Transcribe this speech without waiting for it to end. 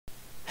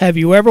Have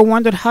you ever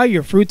wondered how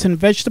your fruits and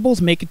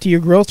vegetables make it to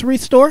your grocery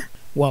store?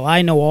 Well,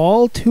 I know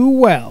all too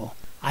well.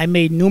 I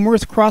made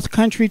numerous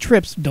cross-country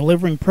trips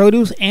delivering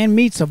produce and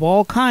meats of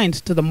all kinds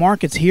to the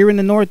markets here in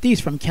the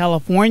Northeast from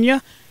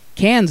California,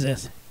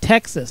 Kansas,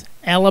 Texas,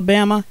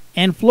 Alabama,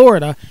 and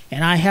Florida,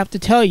 and I have to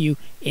tell you,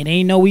 it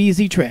ain't no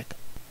easy trick.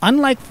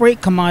 Unlike freight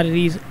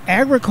commodities,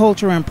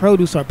 agriculture and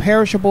produce are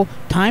perishable,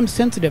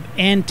 time-sensitive,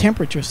 and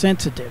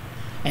temperature-sensitive.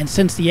 And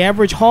since the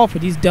average haul for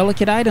these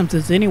delicate items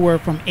is anywhere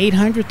from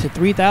 800 to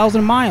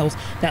 3,000 miles,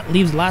 that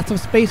leaves lots of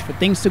space for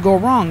things to go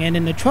wrong. And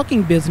in the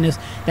trucking business,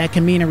 that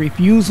can mean a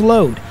refused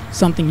load,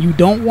 something you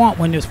don't want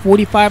when there's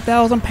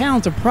 45,000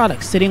 pounds of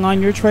product sitting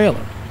on your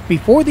trailer.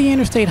 Before the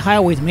interstate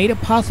highways made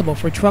it possible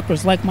for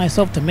truckers like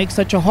myself to make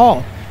such a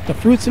haul, the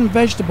fruits and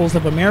vegetables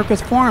of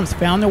America's farms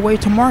found their way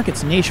to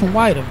markets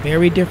nationwide a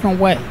very different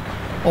way,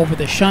 over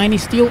the shiny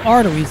steel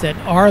arteries that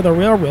are the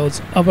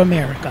railroads of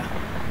America.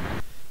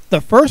 The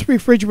first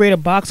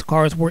refrigerated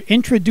boxcars were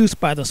introduced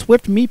by the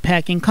Swift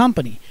Meatpacking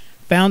Company,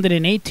 founded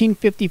in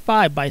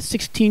 1855 by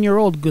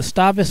 16-year-old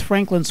Gustavus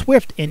Franklin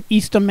Swift in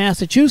Eastham,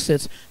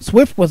 Massachusetts.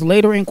 Swift was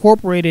later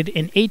incorporated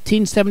in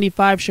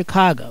 1875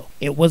 Chicago.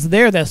 It was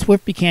there that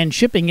Swift began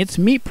shipping its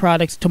meat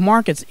products to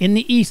markets in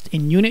the East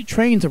in unit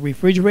trains of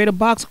refrigerated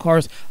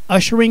boxcars,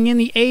 ushering in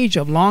the age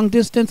of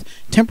long-distance,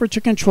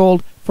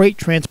 temperature-controlled freight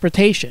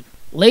transportation.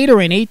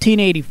 Later in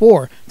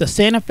 1884, the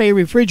Santa Fe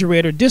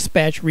Refrigerator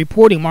Dispatch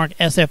Reporting Mark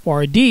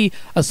SFRD,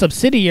 a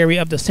subsidiary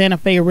of the Santa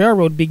Fe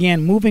Railroad,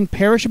 began moving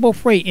perishable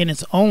freight in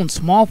its own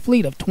small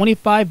fleet of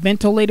 25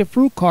 ventilated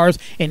fruit cars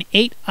and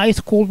 8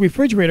 ice-cooled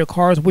refrigerator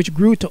cars, which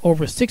grew to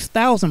over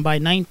 6,000 by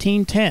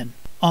 1910.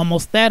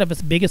 Almost that of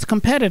its biggest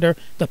competitor,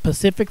 the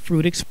Pacific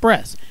Fruit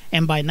Express,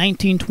 and by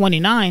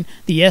 1929,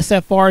 the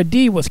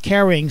SFRD was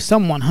carrying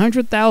some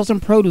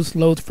 100,000 produce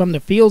loads from the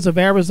fields of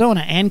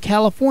Arizona and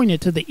California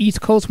to the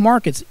East Coast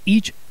markets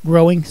each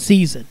growing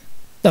season.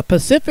 The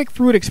Pacific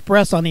Fruit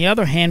Express, on the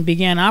other hand,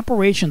 began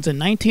operations in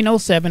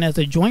 1907 as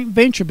a joint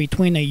venture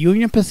between the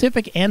Union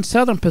Pacific and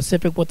Southern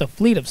Pacific with a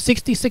fleet of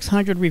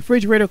 6,600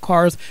 refrigerator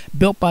cars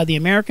built by the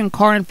American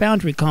Car and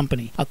Foundry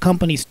Company, a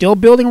company still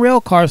building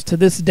rail cars to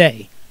this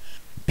day.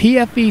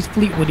 PFE's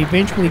fleet would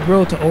eventually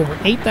grow to over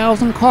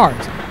 8,000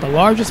 cars, the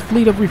largest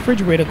fleet of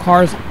refrigerator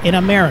cars in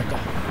America.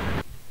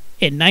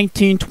 In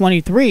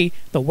 1923,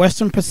 the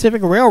Western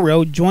Pacific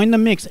Railroad joined the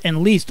mix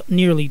and leased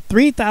nearly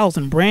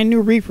 3,000 brand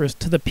new reefers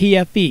to the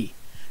PFE.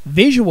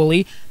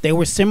 Visually, they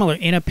were similar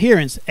in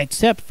appearance,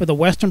 except for the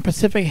Western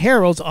Pacific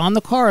heralds on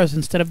the cars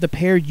instead of the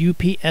paired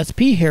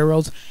UPSP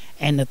heralds,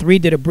 and the three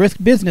did a brisk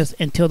business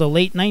until the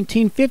late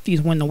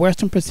 1950s when the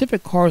Western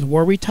Pacific cars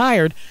were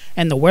retired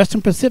and the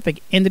Western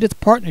Pacific ended its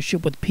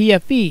partnership with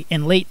PFE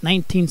in late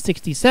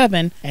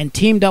 1967 and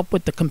teamed up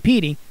with the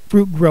competing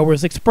Fruit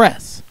Growers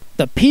Express.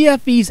 The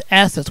PFE's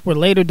assets were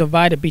later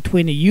divided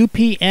between the UP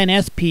and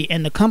SP,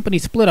 and the company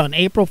split on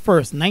April 1,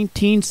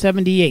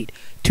 1978,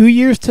 2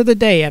 years to the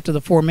day after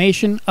the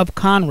formation of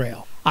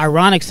Conrail.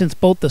 Ironic, since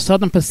both the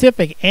Southern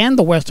Pacific and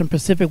the Western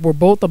Pacific were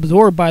both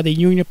absorbed by the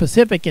Union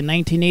Pacific in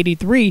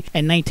 1983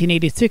 and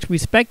 1986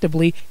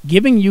 respectively,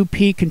 giving UP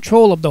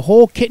control of the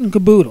whole kit and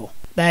caboodle.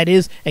 That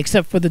is,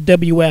 except for the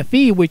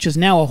WFE, which is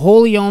now a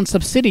wholly owned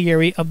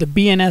subsidiary of the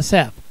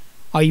BNSF.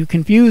 Are you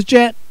confused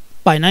yet?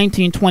 By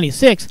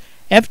 1926,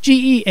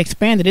 FGE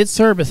expanded its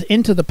service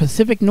into the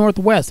Pacific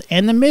Northwest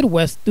and the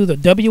Midwest through the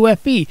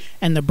WFE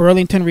and the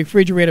Burlington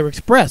Refrigerator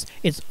Express,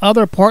 its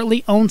other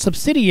partly owned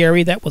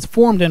subsidiary that was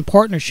formed in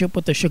partnership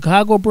with the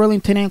Chicago,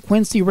 Burlington, and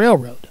Quincy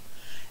Railroad.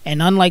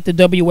 And unlike the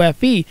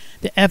WFE,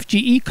 the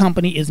FGE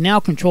company is now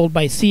controlled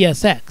by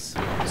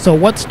CSX. So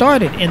what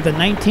started in the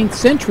 19th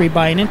century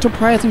by an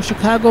enterprising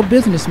Chicago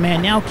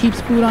businessman now keeps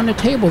food on the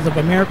tables of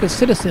America's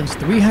citizens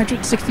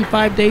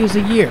 365 days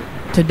a year.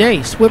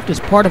 Today, Swift is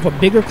part of a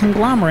bigger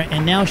conglomerate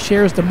and now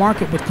shares the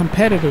market with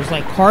competitors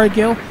like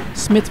Cargill,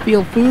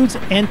 Smithfield Foods,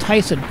 and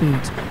Tyson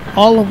Foods,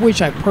 all of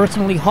which I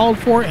personally hauled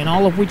for and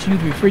all of which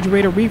use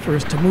refrigerator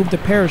reefers to move the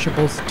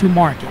perishables to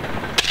market.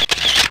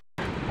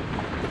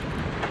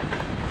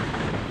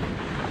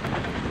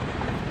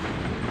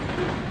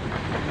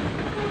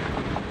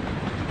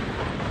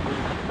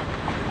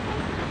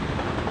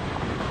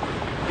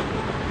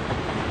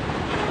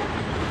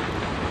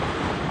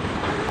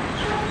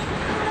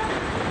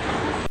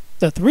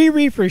 The three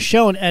reefers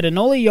shown at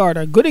Enola Yard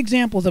are good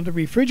examples of the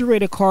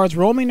refrigerated cars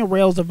roaming the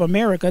rails of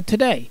America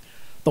today.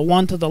 The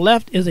one to the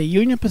left is a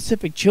Union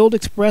Pacific Chilled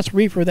Express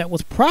reefer that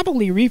was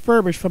probably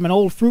refurbished from an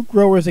old Fruit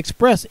Growers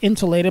Express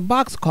insulated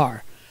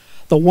boxcar.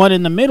 The one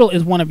in the middle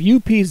is one of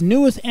UP's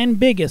newest and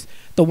biggest,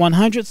 the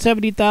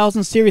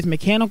 170,000 series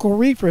mechanical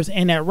reefers,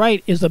 and at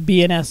right is a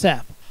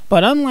BNSF.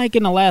 But unlike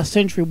in the last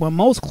century when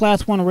most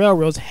Class 1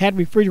 railroads had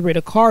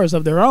refrigerated cars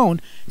of their own,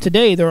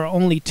 today there are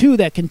only two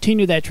that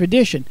continue that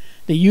tradition,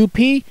 the UP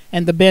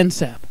and the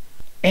BNSF.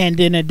 And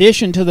in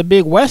addition to the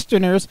big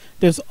Westerners,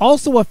 there's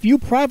also a few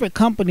private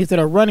companies that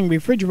are running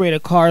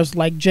refrigerated cars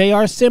like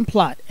J.R.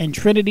 Simplot and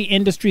Trinity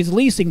Industries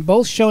Leasing,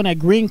 both shown at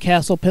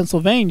Greencastle,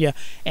 Pennsylvania,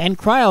 and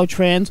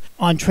Cryotrans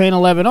on Train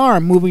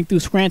 11R moving through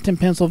Scranton,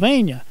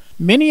 Pennsylvania.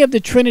 Many of the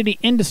Trinity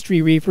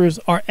Industry reefers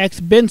are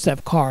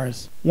ex-Bensef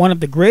cars. One of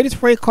the greatest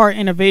freight car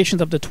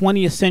innovations of the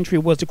 20th century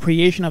was the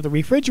creation of the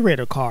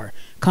refrigerator car,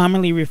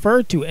 commonly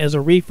referred to as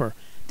a reefer.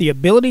 The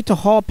ability to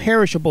haul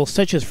perishables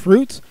such as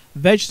fruits,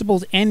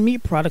 vegetables, and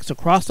meat products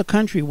across the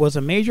country was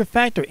a major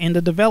factor in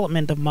the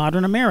development of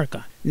modern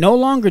America. No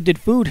longer did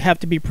food have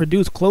to be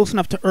produced close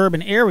enough to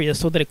urban areas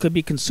so that it could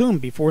be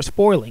consumed before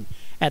spoiling.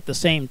 At the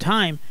same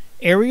time,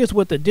 areas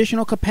with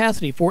additional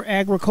capacity for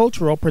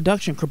agricultural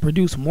production could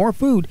produce more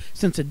food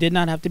since it did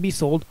not have to be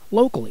sold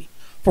locally.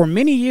 For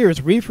many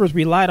years, reefers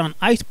relied on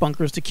ice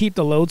bunkers to keep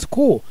the loads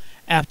cool.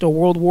 After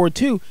World War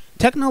II,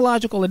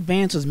 technological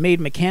advances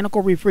made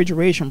mechanical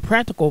refrigeration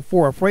practical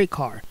for a freight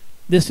car.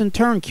 This in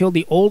turn killed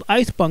the old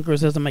ice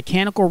bunkers, as a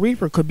mechanical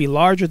reefer could be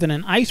larger than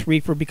an ice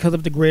reefer because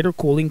of the greater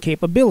cooling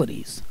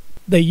capabilities.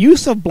 The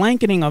use of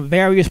blanketing of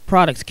various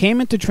products came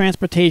into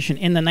transportation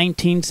in the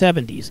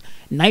 1970s.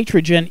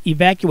 Nitrogen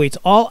evacuates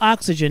all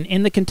oxygen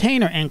in the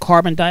container, and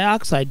carbon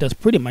dioxide does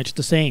pretty much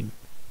the same.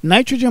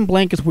 Nitrogen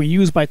blankets were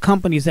used by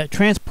companies that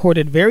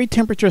transported very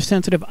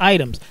temperature-sensitive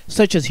items,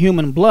 such as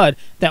human blood,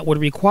 that would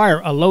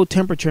require a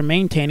low-temperature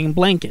maintaining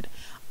blanket.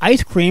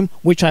 Ice cream,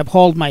 which I've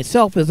hauled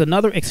myself, is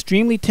another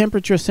extremely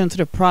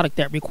temperature-sensitive product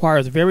that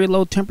requires very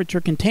low temperature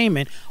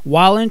containment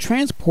while in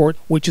transport,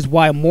 which is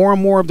why more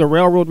and more of the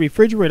railroad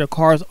refrigerator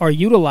cars are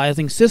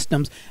utilizing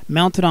systems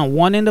mounted on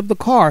one end of the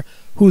car,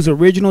 whose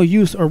original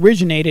use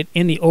originated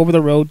in the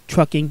over-the-road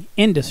trucking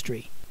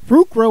industry.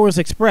 Fruit Growers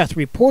Express,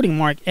 reporting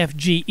mark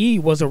FGE,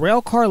 was a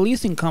railcar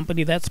leasing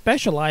company that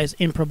specialized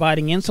in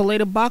providing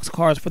insulated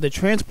boxcars for the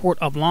transport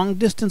of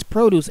long-distance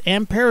produce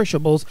and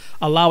perishables,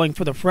 allowing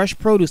for the fresh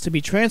produce to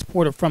be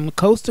transported from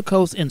coast to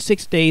coast in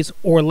 6 days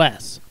or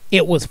less.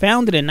 It was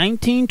founded in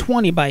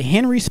 1920 by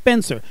Henry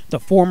Spencer, the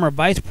former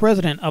vice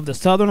president of the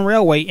Southern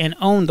Railway, and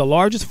owned the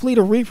largest fleet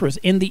of reefers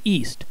in the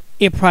East.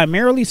 It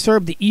primarily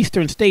served the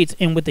eastern states,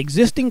 and with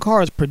existing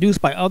cars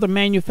produced by other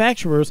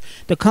manufacturers,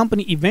 the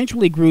company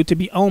eventually grew to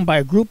be owned by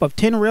a group of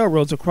 10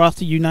 railroads across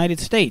the United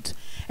States.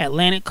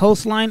 Atlantic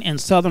Coastline and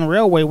Southern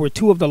Railway were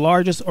two of the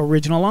largest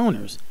original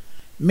owners.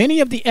 Many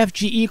of the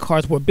FGE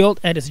cars were built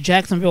at its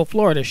Jacksonville,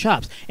 Florida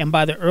shops, and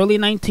by the early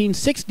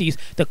 1960s,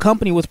 the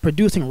company was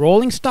producing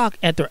rolling stock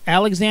at their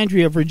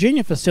Alexandria,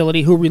 Virginia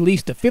facility, who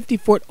released a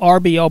 50-foot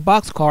RBL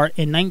boxcar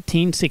in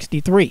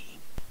 1963.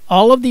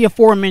 All of the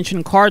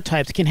aforementioned car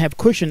types can have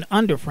cushioned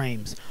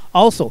underframes.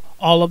 Also,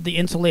 all of the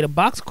insulated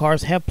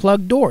boxcars have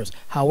plug doors.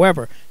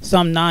 However,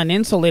 some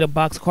non-insulated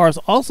boxcars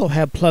also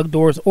have plug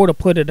doors, or to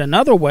put it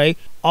another way,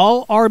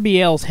 all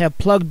RBLs have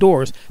plug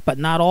doors, but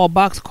not all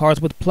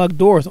boxcars with plug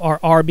doors are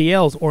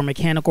RBLs or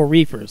mechanical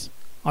reefers.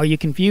 Are you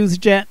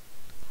confused yet?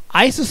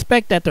 I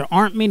suspect that there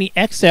aren't many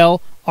XL,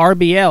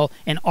 RBL,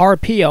 and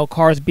RPL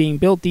cars being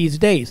built these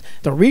days.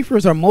 The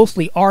reefers are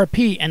mostly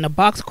RP and the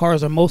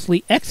boxcars are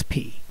mostly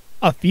XP.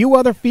 A few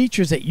other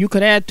features that you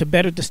could add to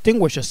better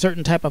distinguish a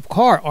certain type of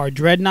car are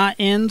dreadnought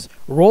ends,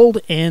 rolled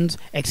ends,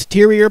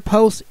 exterior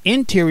posts,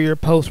 interior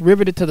posts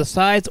riveted to the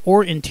sides,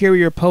 or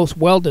interior posts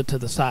welded to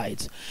the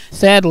sides.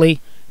 Sadly,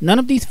 none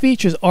of these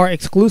features are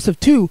exclusive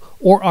to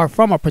or are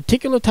from a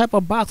particular type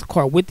of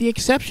boxcar, with the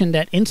exception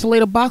that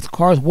insulated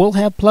boxcars will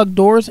have plug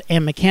doors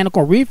and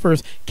mechanical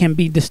reefers can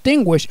be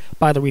distinguished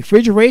by the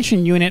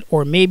refrigeration unit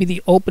or maybe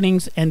the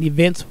openings and the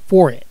vents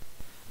for it.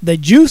 The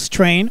juice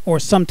train, or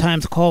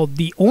sometimes called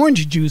the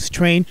orange juice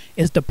train,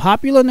 is the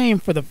popular name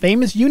for the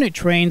famous unit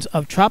trains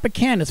of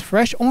Tropicana's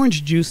fresh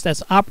orange juice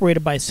that's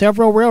operated by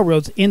several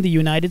railroads in the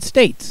United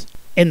States.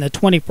 In the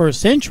 21st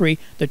century,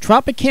 the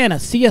Tropicana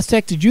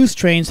CSX juice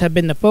trains have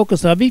been the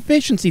focus of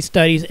efficiency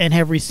studies and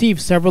have received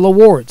several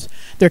awards.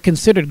 They're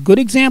considered good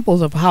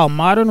examples of how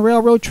modern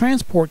railroad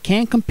transport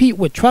can compete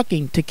with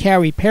trucking to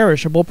carry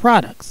perishable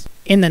products.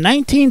 In the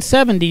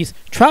 1970s,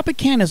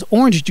 Tropicana's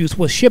orange juice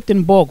was shipped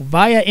in bulk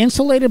via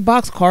insulated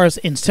boxcars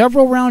in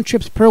several round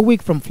trips per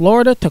week from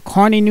Florida to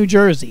Kearney, New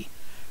Jersey.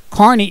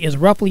 Kearney is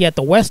roughly at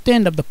the west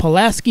end of the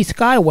Pulaski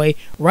Skyway,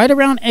 right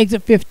around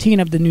exit 15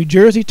 of the New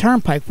Jersey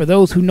Turnpike for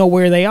those who know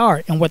where they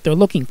are and what they're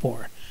looking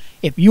for.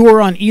 If you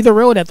were on either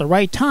road at the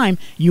right time,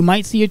 you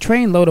might see a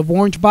trainload of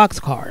orange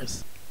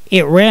boxcars.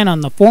 It ran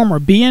on the former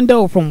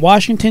B&O from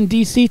Washington,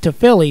 D.C. to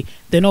Philly,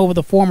 then over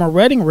the former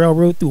Reading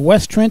Railroad through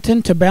West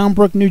Trenton to Bound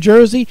Brook, New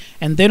Jersey,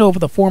 and then over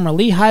the former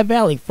Lehigh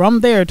Valley from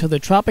there to the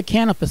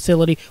Tropicana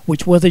facility,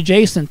 which was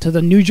adjacent to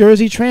the New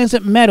Jersey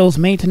Transit Meadows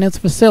maintenance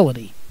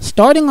facility.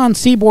 Starting on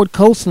Seaboard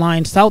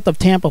Coastline south of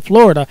Tampa,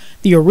 Florida,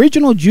 the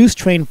original juice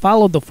train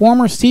followed the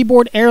former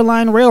Seaboard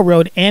Airline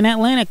Railroad and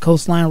Atlantic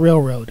Coastline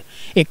Railroad.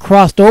 It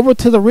crossed over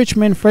to the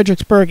Richmond,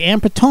 Fredericksburg,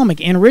 and Potomac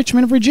in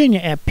Richmond,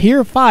 Virginia at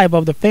Pier 5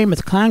 of the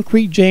famous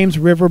Concrete James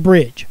River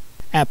Bridge.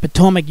 At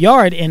Potomac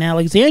Yard in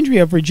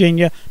Alexandria,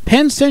 Virginia,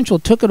 Penn Central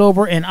took it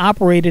over and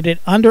operated it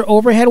under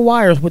overhead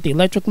wires with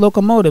electric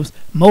locomotives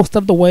most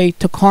of the way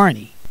to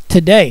Kearney.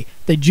 Today,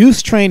 the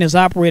juice train is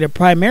operated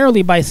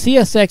primarily by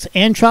CSX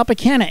and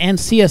Tropicana, and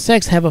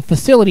CSX have a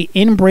facility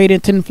in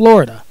Bradenton,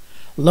 Florida.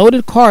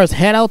 Loaded cars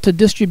head out to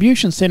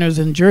distribution centers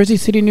in Jersey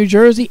City, New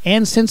Jersey,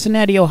 and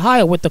Cincinnati,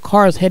 Ohio, with the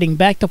cars heading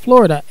back to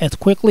Florida as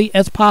quickly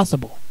as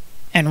possible.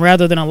 And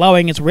rather than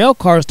allowing its rail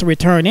cars to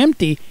return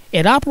empty,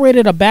 it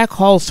operated a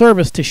backhaul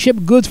service to ship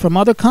goods from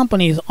other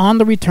companies on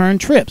the return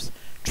trips.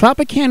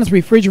 Tropicana's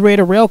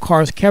refrigerated rail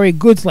cars carry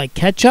goods like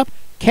ketchup,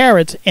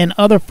 carrots, and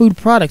other food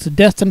products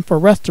destined for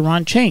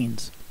restaurant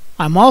chains.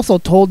 I'm also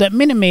told that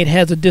Minute Maid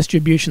has a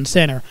distribution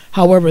center.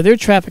 However, their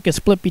traffic is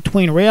split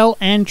between rail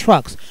and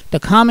trucks. The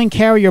common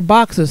carrier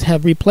boxes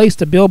have replaced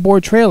the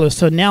billboard trailers,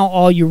 so now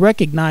all you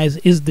recognize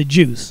is the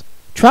juice.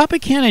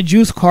 Tropicana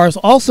juice cars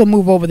also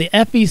move over the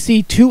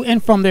FEC to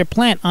and from their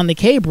plant on the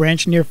K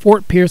Branch near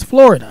Fort Pierce,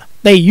 Florida.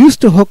 They used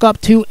to hook up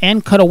to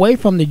and cut away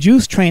from the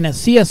juice train at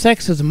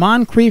CSX's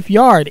Moncrief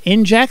Yard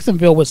in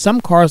Jacksonville, with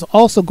some cars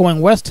also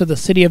going west to the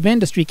City of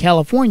Industry,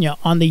 California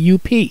on the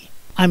UP.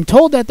 I'm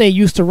told that they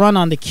used to run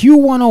on the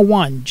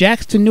Q101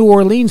 Jax to New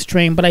Orleans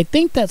train, but I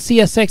think that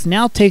CSX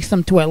now takes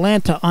them to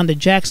Atlanta on the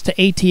Jax to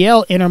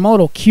ATL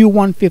intermodal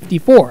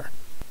Q154.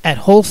 At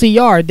Holsey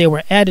Yard, they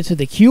were added to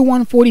the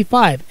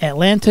Q145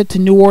 Atlanta to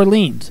New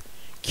Orleans.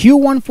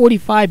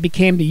 Q145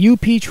 became the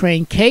UP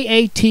train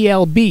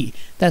KATLB,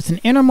 that's an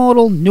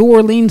intermodal New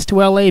Orleans to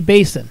LA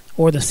basin,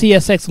 or the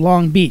CSX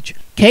Long Beach.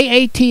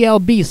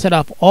 KATLB set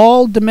off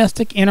all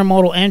domestic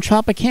intermodal and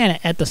Tropicana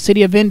at the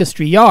City of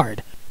Industry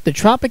Yard. The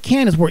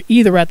Tropicanas were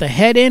either at the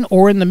head end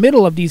or in the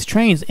middle of these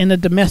trains in the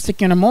domestic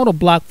intermodal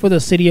block for the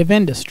City of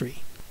Industry.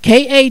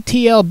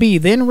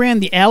 KATLB then ran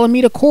the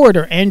Alameda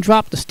Corridor and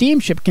dropped the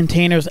steamship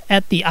containers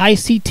at the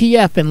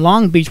ICTF in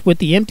Long Beach, with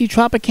the empty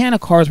Tropicana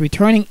cars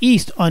returning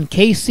east on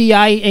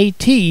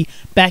KCIAT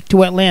back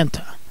to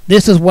Atlanta.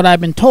 This is what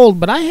I've been told,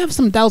 but I have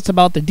some doubts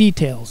about the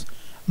details.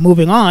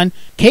 Moving on,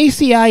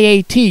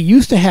 KCIAT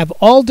used to have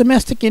all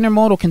domestic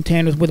intermodal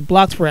containers with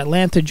blocks for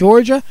Atlanta,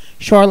 Georgia,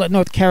 Charlotte,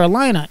 North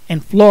Carolina,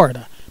 and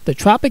Florida. The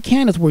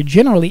Tropicanas were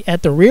generally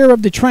at the rear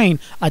of the train,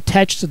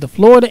 attached to the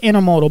Florida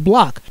intermodal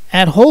block.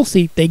 At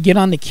Holsey, they get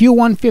on the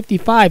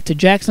Q155 to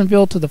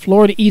Jacksonville to the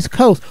Florida East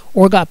Coast,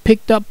 or got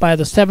picked up by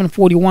the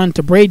 741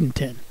 to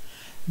Bradenton.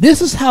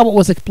 This is how it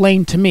was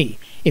explained to me.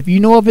 If you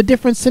know of a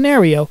different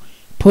scenario,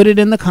 put it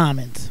in the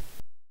comments.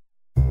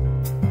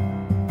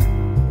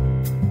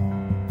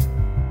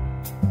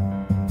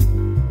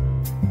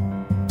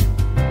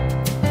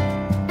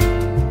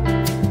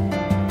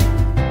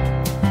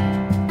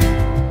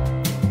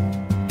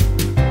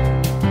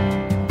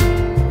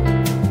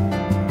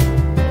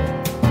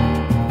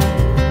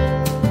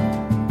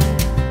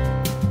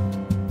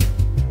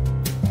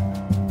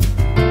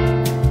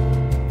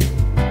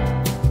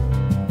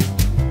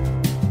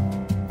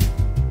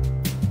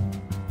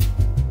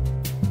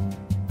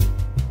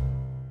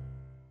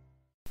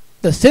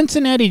 The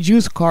Cincinnati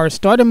juice cars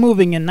started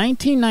moving in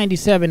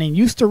 1997 and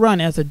used to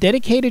run as a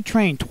dedicated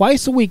train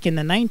twice a week in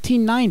the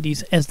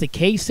 1990s as the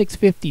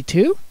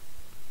K652,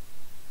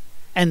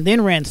 and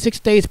then ran 6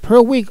 days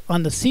per week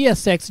on the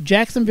CSX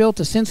Jacksonville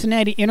to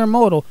Cincinnati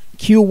intermodal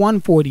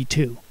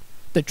Q142.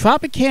 The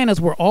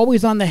Tropicanas were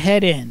always on the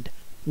head end.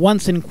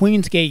 Once in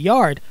Queensgate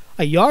Yard,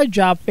 a yard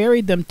job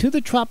ferried them to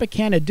the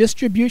Tropicana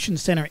distribution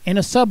center in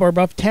a suburb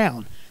of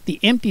town. The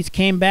empties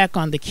came back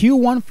on the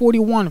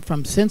Q141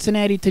 from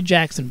Cincinnati to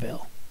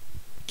Jacksonville.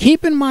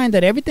 Keep in mind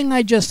that everything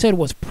I just said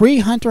was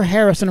pre-Hunter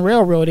Harrison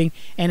railroading,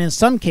 and in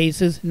some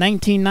cases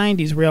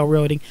 1990s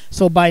railroading,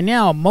 so by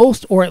now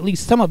most or at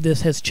least some of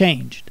this has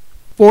changed.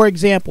 For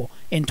example,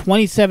 in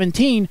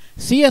 2017,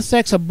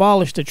 CSX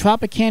abolished the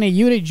Tropicana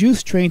unit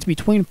juice trains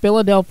between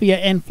Philadelphia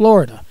and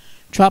Florida.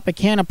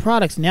 Tropicana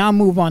products now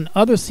move on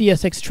other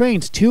CSX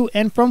trains to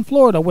and from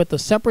Florida, with a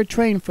separate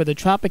train for the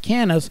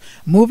Tropicanas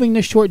moving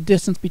the short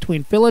distance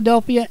between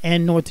Philadelphia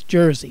and North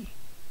Jersey.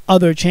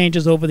 Other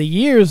changes over the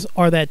years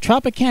are that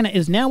Tropicana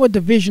is now a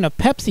division of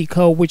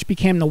PepsiCo, which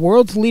became the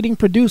world's leading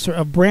producer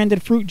of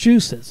branded fruit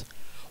juices.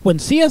 When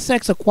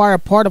CSX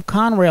acquired part of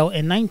Conrail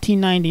in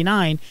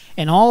 1999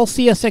 and all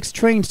CSX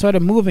trains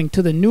started moving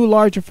to the new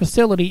larger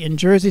facility in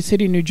Jersey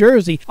City, New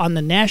Jersey on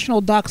the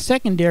National Dock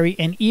Secondary,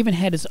 and even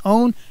had its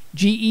own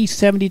GE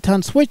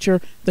 70-ton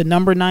switcher, the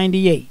number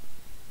 98.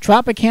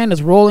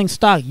 Tropicana's rolling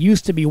stock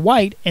used to be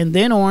white and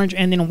then orange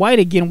and then white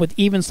again, with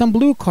even some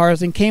blue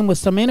cars, and came with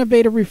some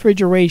innovative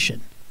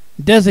refrigeration.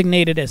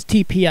 Designated as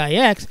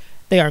TPIX,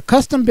 they are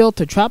custom built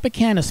to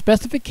Tropicana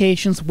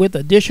specifications, with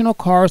additional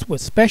cars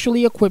with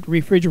specially equipped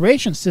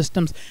refrigeration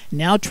systems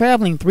now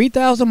traveling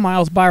 3,000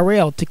 miles by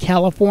rail to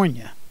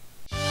California.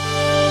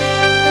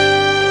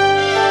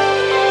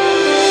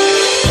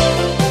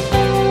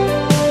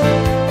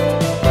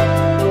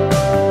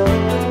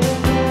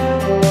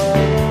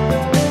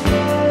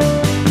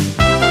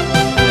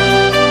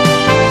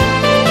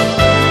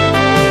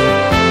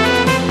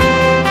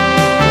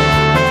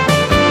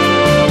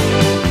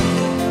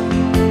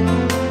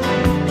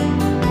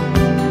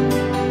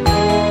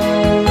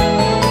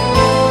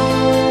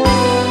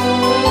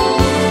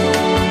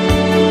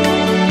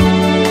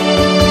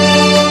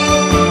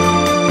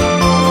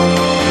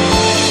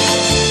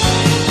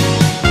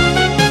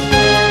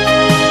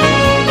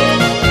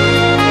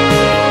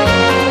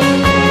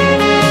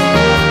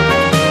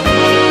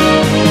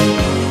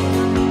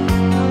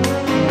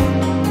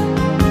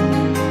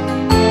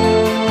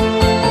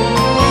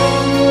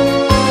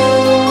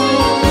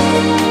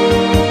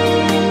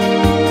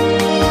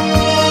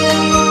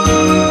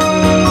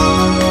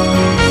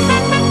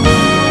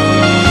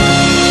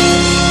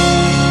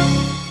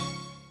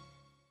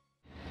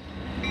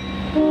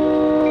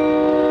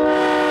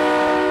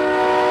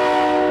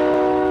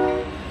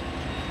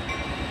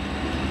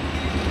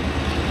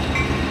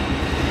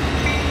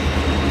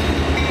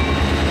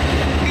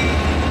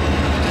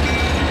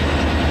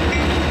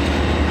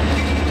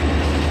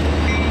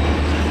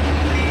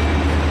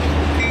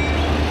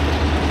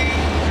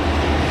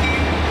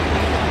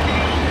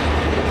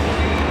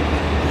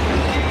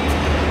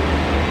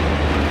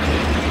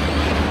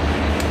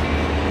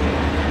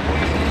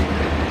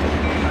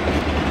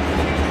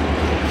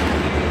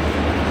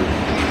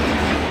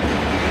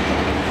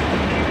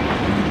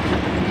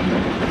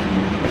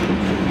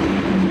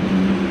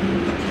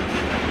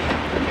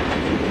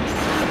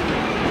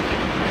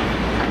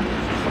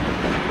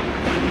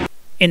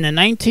 In the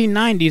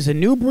 1990s, a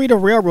new breed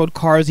of railroad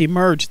cars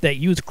emerged that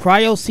used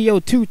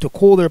cryo-CO2 to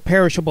cool their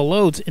perishable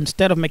loads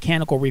instead of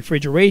mechanical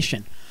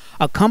refrigeration.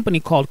 A company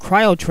called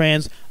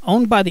Cryotrans,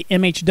 owned by the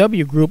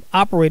MHW Group,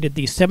 operated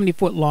these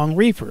 70-foot-long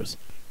reefers.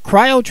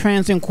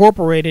 Cryotrans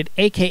Incorporated,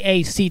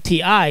 aka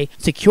CTI,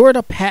 secured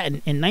a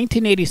patent in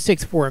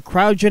 1986 for a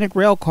cryogenic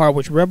railcar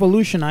which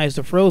revolutionized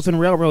the frozen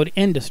railroad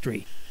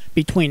industry.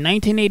 Between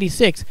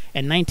 1986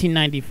 and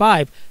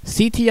 1995,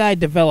 CTI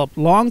developed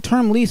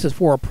long-term leases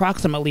for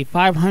approximately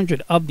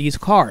 500 of these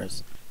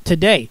cars.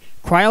 Today,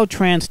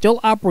 Cryotrans still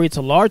operates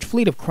a large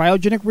fleet of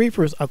cryogenic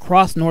reefers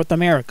across North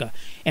America,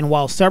 and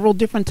while several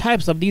different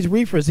types of these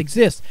reefers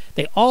exist,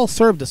 they all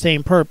serve the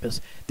same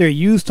purpose. They're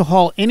used to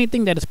haul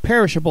anything that is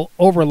perishable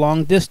over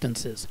long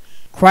distances.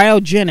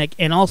 Cryogenic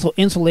and also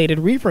insulated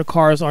reefer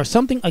cars are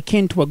something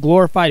akin to a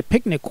glorified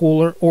picnic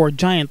cooler or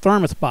giant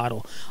thermos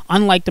bottle,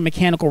 unlike the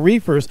mechanical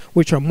reefers,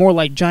 which are more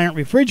like giant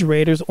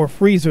refrigerators or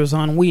freezers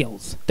on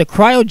wheels. The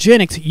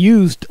cryogenics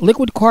used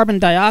liquid carbon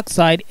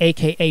dioxide,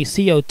 aka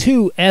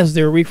CO2, as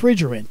their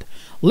refrigerant.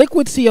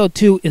 Liquid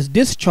CO2 is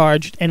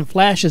discharged and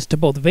flashes to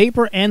both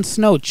vapor and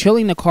snow,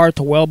 chilling the car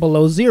to well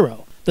below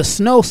zero. The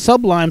snow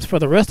sublimes for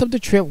the rest of the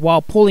trip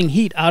while pulling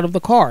heat out of the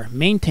car,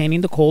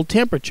 maintaining the cold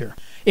temperature.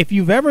 If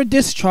you've ever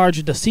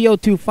discharged a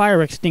CO2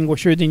 fire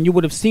extinguisher, then you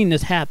would have seen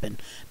this happen.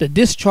 The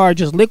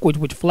discharge is liquid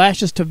which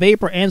flashes to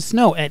vapor and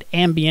snow at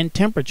ambient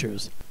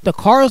temperatures. The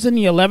cars in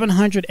the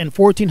 1100 and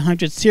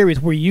 1400 series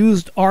were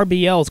used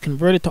RBLs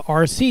converted to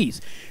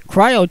RCs.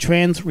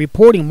 Cryotrans,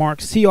 reporting mark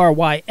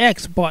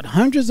CRYX, bought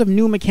hundreds of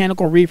new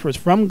mechanical reefers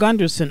from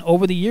Gunderson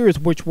over the years,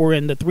 which were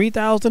in the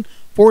 3000,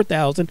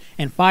 4000,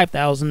 and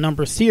 5000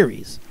 number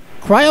series.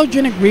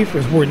 Cryogenic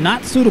reefers were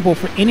not suitable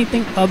for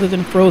anything other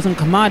than frozen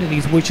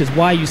commodities, which is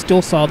why you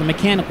still saw the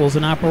mechanicals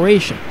in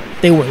operation.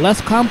 They were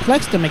less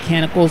complex than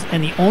mechanicals,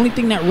 and the only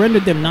thing that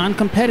rendered them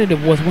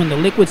non-competitive was when the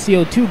liquid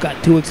CO2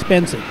 got too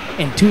expensive.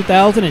 In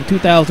 2000 and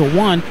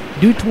 2001,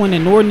 due to an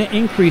inordinate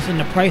increase in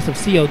the price of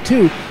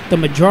CO2, the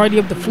majority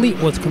of the fleet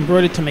was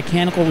converted to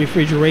mechanical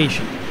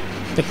refrigeration.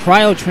 The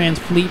Cryotrans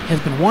fleet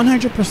has been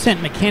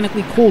 100%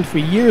 mechanically cooled for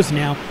years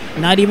now,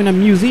 not even a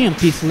museum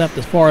piece left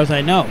as far as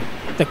I know.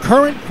 The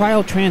current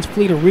Cryotrans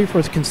fleet of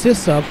reefers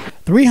consists of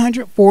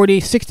 340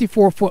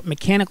 64-foot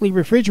mechanically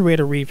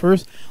refrigerated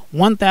reefers,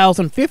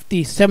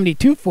 1,050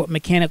 72-foot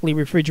mechanically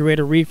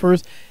refrigerated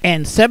reefers,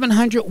 and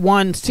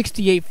 701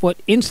 68-foot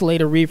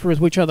insulator reefers,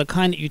 which are the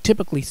kind that you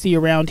typically see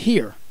around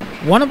here.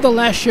 One of the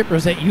last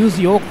shippers that used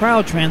the old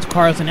Cryotrans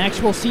cars in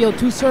actual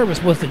CO2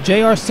 service was the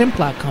J.R.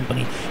 Simplot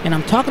Company, and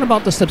I'm talking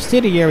about the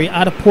subsidiary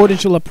out of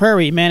Portage la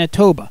Prairie,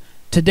 Manitoba.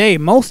 Today,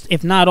 most,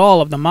 if not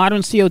all, of the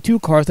modern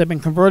CO2 cars have been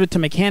converted to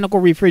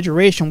mechanical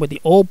refrigeration, with the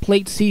old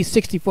Plate C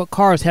 60-foot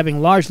cars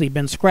having largely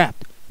been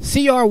scrapped.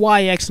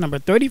 CRYX number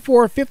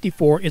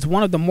 3454 is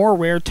one of the more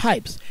rare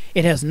types.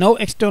 It has no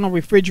external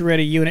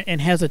refrigerator unit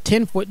and has a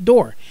 10-foot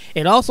door.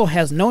 It also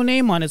has no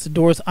name on its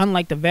doors,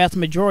 unlike the vast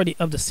majority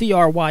of the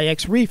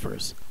CRYX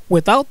reefers.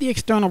 Without the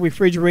external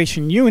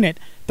refrigeration unit,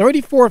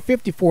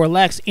 3454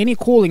 lacks any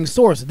cooling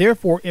source,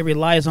 therefore it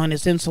relies on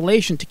its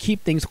insulation to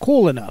keep things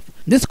cool enough.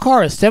 This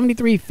car is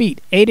 73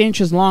 feet, 8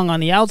 inches long on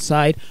the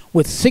outside,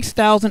 with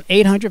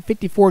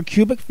 6,854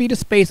 cubic feet of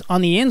space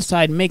on the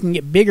inside, making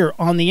it bigger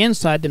on the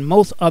inside than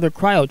most other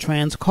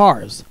Cryotrans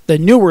cars. The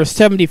newer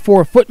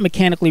 74-foot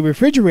mechanically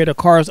refrigerated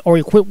cars are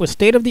equipped with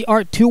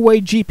state-of-the-art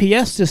two-way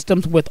GPS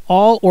systems, with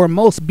all or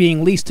most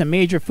being leased to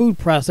major food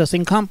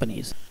processing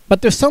companies.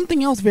 But there's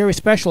something else very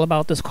special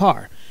about this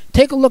car.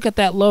 Take a look at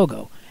that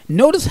logo.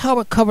 Notice how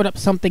it covered up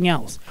something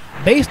else.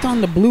 Based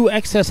on the blue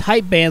excess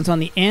height bands on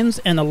the ends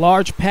and the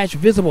large patch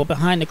visible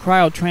behind the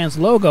Cryotrans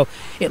logo,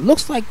 it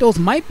looks like those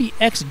might be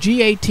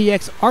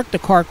ex-GATX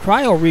Arcticar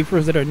cryo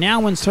reefers that are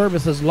now in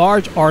service as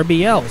large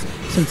RBLs,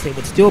 since they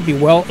would still be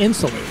well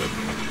insulated.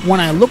 When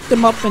I looked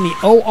them up in the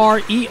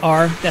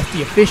ORER, that's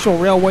the official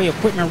Railway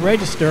Equipment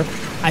Register,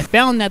 I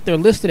found that they're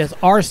listed as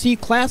RC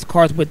class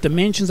cars with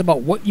dimensions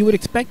about what you would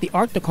expect the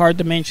Arcticar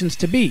dimensions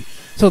to be.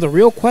 So the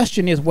real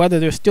question is whether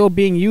they're still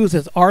being used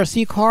as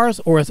RC cars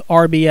or as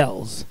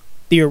RBLs.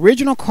 The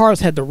original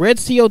cars had the red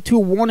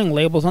CO2 warning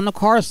labels on the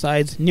car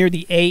sides near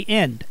the A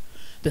end.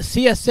 The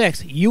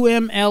CSX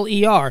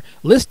UMLER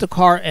lists the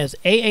car as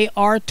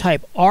AAR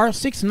type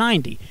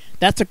R690.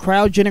 That's a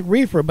cryogenic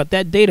reefer, but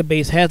that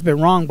database has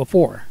been wrong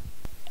before.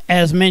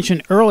 As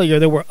mentioned earlier,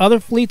 there were other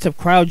fleets of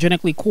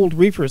cryogenically cooled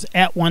reefers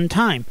at one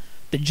time.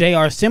 The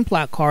J.R.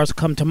 Simplot cars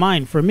come to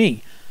mind for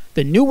me.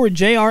 The newer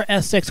J.R.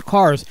 SX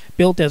cars,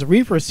 built as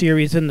reefer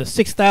series in the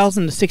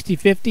 6000 to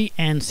 6050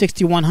 and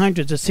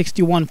 6100 to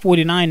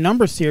 6149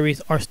 number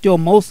series, are still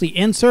mostly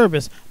in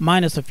service,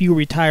 minus a few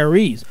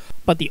retirees.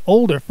 But the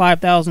older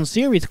 5000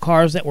 series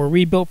cars that were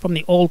rebuilt from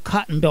the old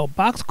cotton belt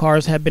box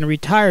cars have been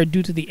retired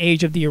due to the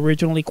age of the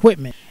original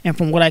equipment, and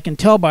from what I can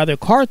tell by their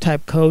car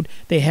type code,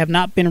 they have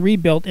not been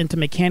rebuilt into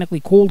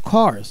mechanically cooled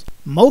cars.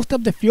 Most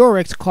of the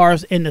Furex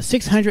cars in the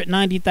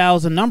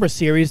 690,000 number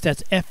series,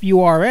 that's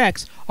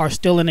FURX, are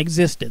still in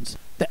existence.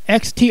 The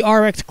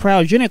XTRX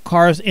cryogenic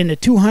cars in the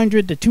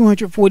 200 to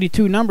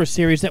 242 number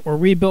series that were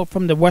rebuilt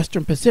from the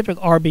Western Pacific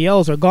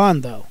RBLs are gone,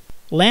 though.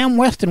 Lamb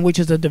Weston, which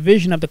is a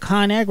division of the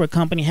ConAgra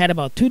company, had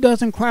about 2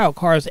 dozen cryo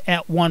cars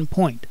at one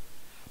point.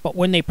 But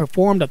when they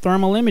performed a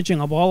thermal imaging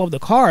of all of the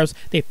cars,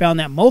 they found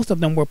that most of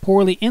them were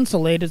poorly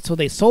insulated, so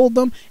they sold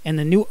them, and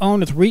the new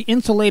owners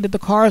re-insulated the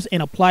cars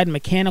and applied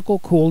mechanical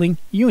cooling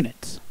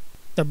units.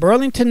 The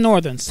Burlington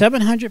Northern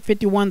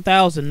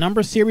 751,000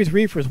 number series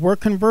reefers were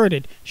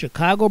converted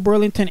Chicago,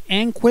 Burlington,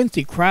 and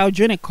Quincy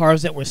cryogenic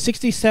cars that were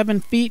 67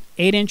 feet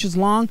 8 inches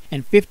long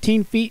and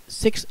 15 feet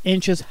 6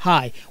 inches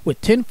high,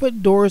 with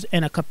 10-foot doors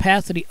and a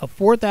capacity of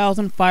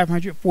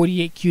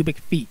 4,548 cubic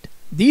feet.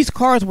 These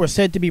cars were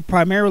said to be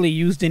primarily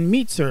used in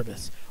meat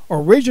service.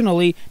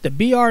 Originally, the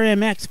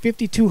BRMX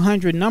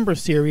 5200 number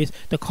series,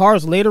 the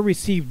cars later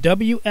received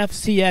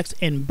WFCX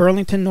and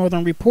Burlington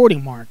Northern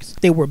reporting marks.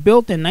 They were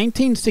built in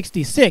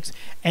 1966,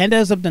 and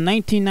as of the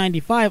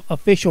 1995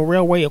 official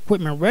railway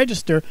equipment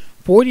register,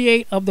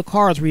 48 of the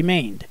cars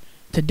remained.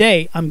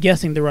 Today, I'm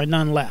guessing there are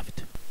none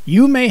left.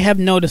 You may have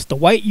noticed the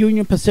white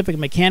Union Pacific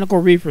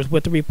mechanical reefers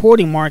with the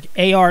reporting mark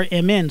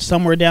ARMN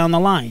somewhere down the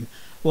line.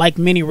 Like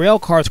many rail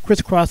cars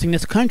crisscrossing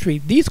this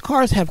country, these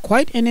cars have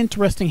quite an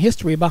interesting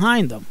history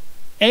behind them.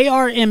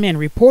 ARMN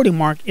reporting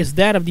mark is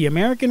that of the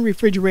American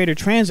Refrigerator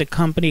Transit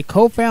Company,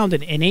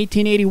 co-founded in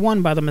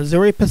 1881 by the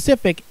Missouri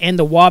Pacific and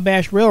the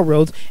Wabash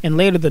Railroads, and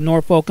later the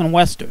Norfolk and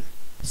Western.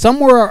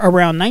 Somewhere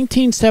around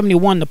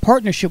 1971, the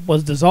partnership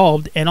was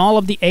dissolved, and all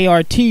of the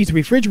ART's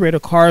refrigerator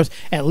cars,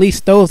 at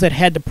least those that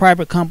had the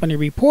private company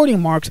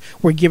reporting marks,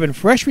 were given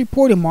fresh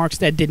reporting marks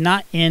that did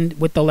not end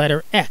with the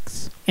letter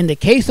X. In the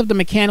case of the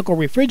mechanical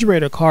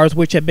refrigerator cars,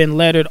 which had been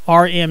lettered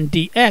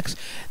RMDX,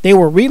 they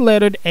were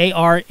relettered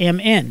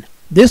ARMN.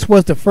 This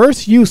was the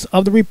first use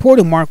of the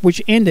reporting mark,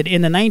 which ended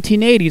in the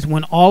 1980s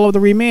when all of the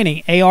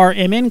remaining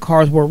ARMN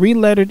cars were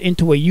relettered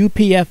into a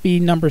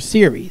UPFE number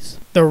series.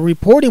 The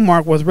reporting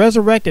mark was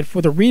resurrected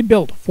for the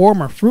rebuilt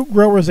former Fruit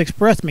Growers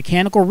Express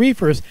mechanical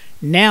reefers,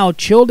 now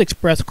Chilled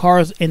Express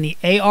cars in the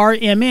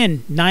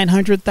ARMN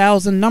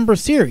 900,000 number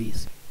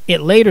series. It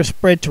later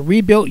spread to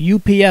rebuilt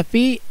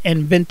UPFE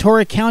and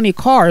Ventura County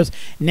cars,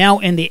 now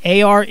in the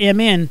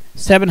ARMN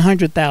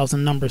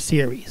 700,000 number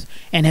series,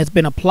 and has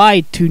been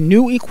applied to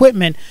new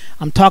equipment.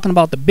 I'm talking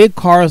about the big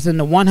cars in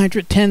the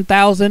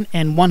 110,000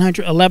 and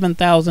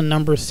 111,000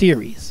 number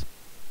series.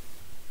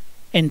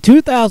 In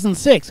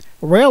 2006,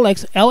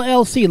 RailX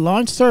LLC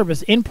launched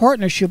service in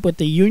partnership with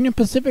the Union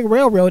Pacific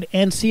Railroad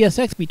and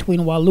CSX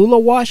between Wallula,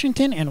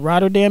 Washington and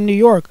Rotterdam, New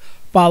York,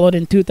 followed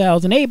in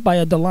 2008 by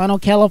a Delano,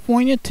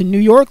 California to New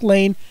York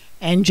Lane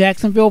and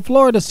Jacksonville,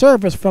 Florida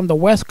service from the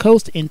West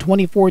Coast in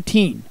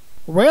 2014.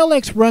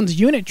 RailX runs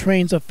unit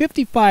trains of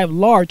 55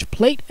 large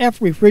Plate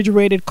F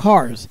refrigerated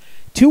cars.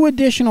 2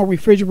 additional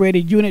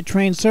refrigerated unit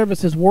train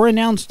services were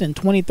announced in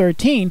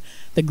 2013,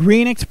 the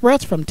Green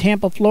Express from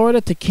Tampa,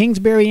 Florida to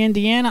Kingsbury,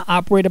 Indiana,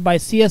 operated by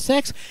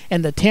CSX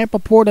and the Tampa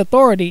Port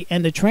Authority,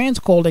 and the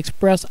Transcold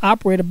Express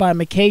operated by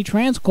McKay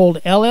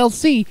Transcold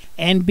LLC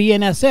and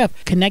BNSF,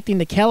 connecting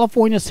the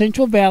California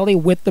Central Valley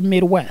with the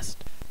Midwest.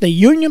 The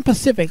Union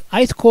Pacific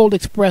Ice Cold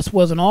Express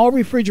was an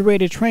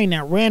all-refrigerated train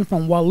that ran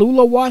from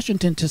Wallula,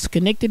 Washington to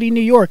Schenectady,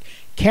 New York,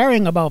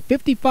 carrying about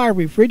 55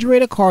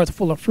 refrigerated cars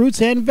full of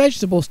fruits and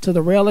vegetables to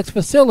the RailX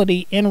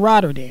facility in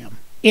Rotterdam.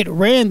 It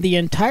ran the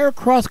entire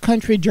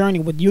cross-country journey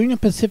with Union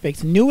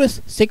Pacific's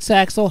newest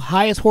 6-axle,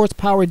 highest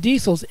horsepower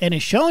diesels, and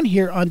is shown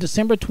here on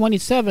December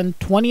 27,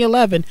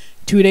 2011,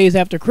 2 days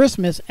after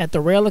Christmas, at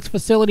the RailX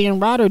facility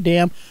in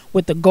Rotterdam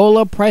with the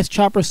Gola Price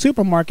Chopper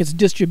Supermarket's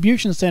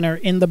distribution center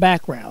in the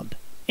background.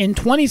 In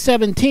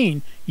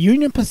 2017,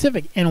 Union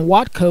Pacific and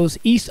Watco's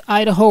East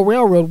Idaho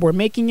Railroad were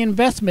making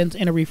investments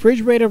in a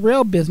refrigerated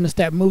rail business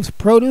that moves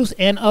produce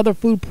and other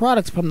food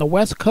products from the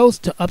West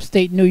Coast to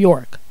upstate New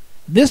York.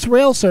 This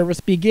rail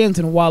service begins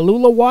in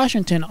Wallula,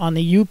 Washington on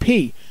the UP.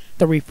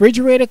 The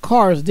refrigerated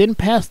cars then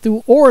pass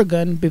through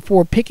Oregon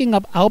before picking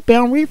up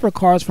outbound reefer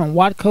cars from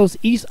Watco's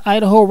East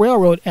Idaho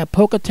Railroad at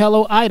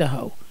Pocatello,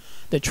 Idaho.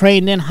 The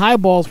train then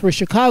highballs for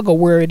Chicago,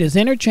 where it is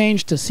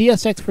interchanged to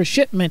CSX for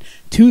shipment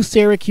to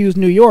Syracuse,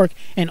 New York,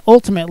 and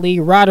ultimately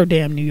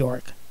Rotterdam, New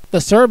York.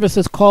 The service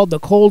is called the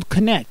Cold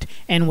Connect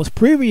and was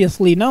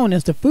previously known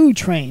as the Food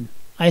Train.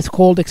 Ice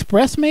Cold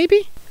Express,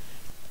 maybe?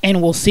 And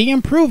we'll see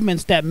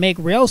improvements that make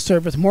rail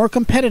service more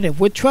competitive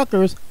with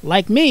truckers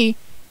like me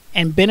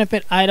and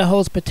benefit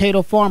Idaho's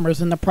potato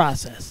farmers in the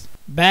process.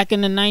 Back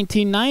in the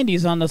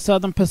 1990s on the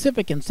Southern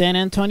Pacific in San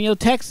Antonio,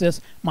 Texas,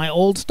 my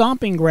old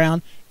stomping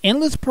ground,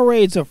 endless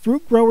parades of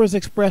Fruit Growers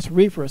Express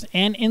reefers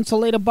and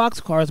insulated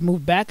boxcars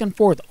move back and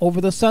forth over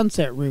the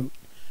Sunset Route.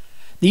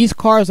 These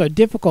cars are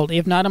difficult,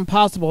 if not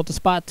impossible, to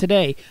spot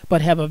today,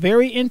 but have a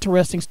very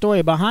interesting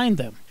story behind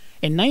them.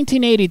 In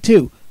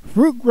 1982,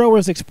 Fruit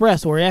Growers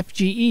Express, or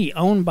FGE,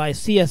 owned by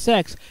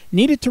CSX,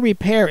 needed to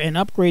repair and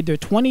upgrade their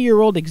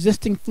 20-year-old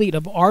existing fleet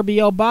of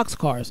RBL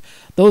boxcars.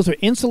 Those are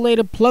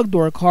insulated plug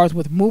door cars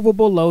with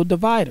movable load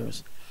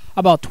dividers.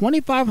 About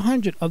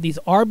 2,500 of these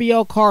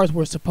RBL cars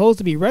were supposed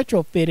to be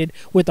retrofitted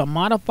with a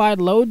modified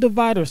load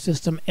divider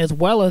system, as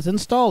well as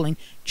installing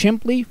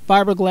Chimply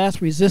fiberglass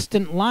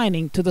resistant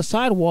lining to the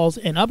sidewalls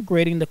and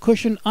upgrading the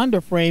cushioned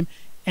underframe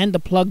and the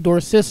plug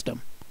door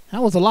system.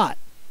 That was a lot.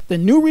 The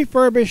new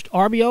refurbished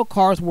RBL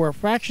cars were a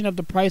fraction of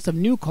the price of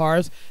new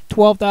cars,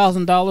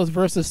 $12,000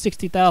 versus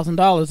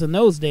 $60,000 in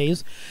those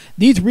days.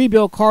 These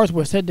rebuilt cars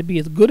were said to be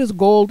as good as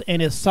gold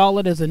and as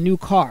solid as a new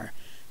car.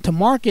 To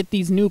market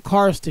these new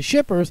cars to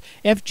shippers,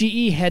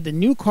 FGE had the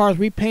new cars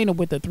repainted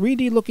with a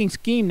 3D looking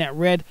scheme that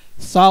read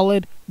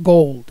Solid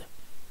Gold.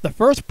 The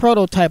first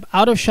prototype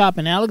out of shop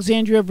in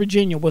Alexandria,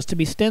 Virginia was to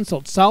be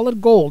stenciled solid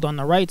gold on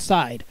the right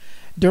side.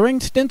 During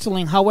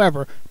stenciling,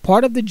 however,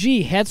 part of the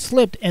G had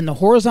slipped and the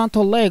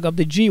horizontal leg of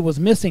the G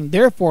was missing,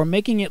 therefore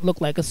making it look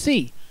like a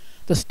C.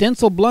 The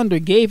stencil blunder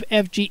gave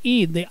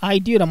FGE the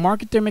idea to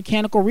market their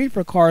mechanical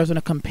reefer cars in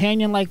a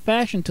companion-like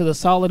fashion to the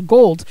Solid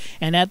Golds,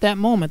 and at that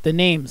moment the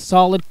name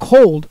Solid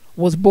Cold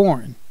was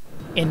born.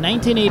 In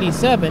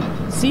 1987,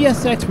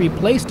 CSX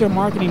replaced their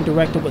marketing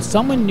director with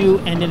someone new,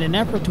 and in an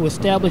effort to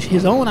establish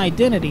his own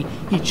identity,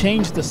 he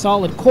changed the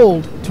Solid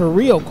Cold to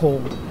Real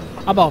Cold.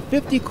 About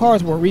 50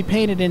 cars were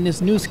repainted in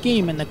this new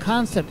scheme, and the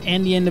concept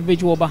and the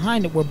individual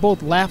behind it were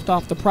both laughed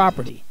off the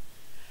property.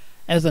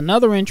 As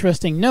another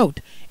interesting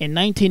note, in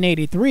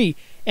 1983,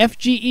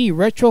 FGE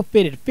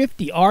retrofitted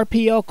 50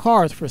 RPL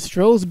cars for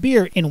Stroh's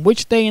Beer, in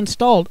which they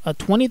installed a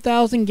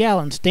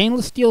 20,000-gallon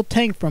stainless steel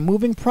tank for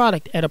moving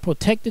product at a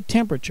protected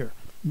temperature.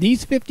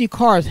 These 50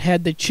 cars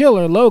had the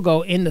Chiller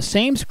logo in the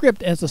same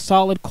script as the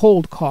Solid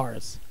Cold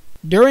cars.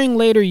 During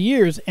later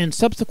years and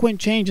subsequent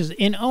changes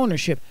in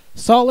ownership,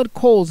 Solid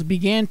Colds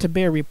began to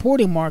bear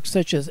reporting marks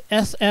such as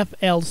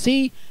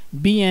SFLC,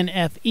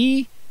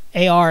 BNFE,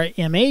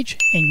 ARMH,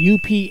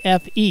 and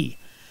UPFE.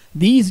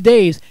 These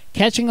days,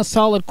 catching a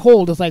Solid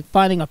Cold is like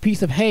finding a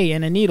piece of hay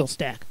in a needle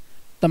stack.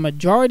 The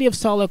majority of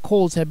Solid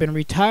Colds have been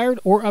retired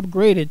or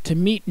upgraded to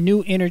meet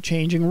new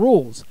interchanging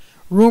rules.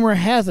 Rumor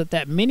has it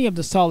that many of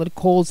the Solid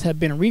Colds have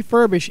been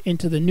refurbished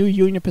into the new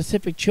Union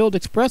Pacific Chilled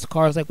Express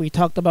cars like we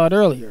talked about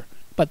earlier.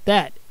 But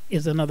that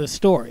is another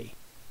story.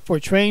 For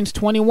Trains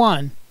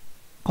 21,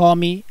 call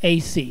me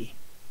AC.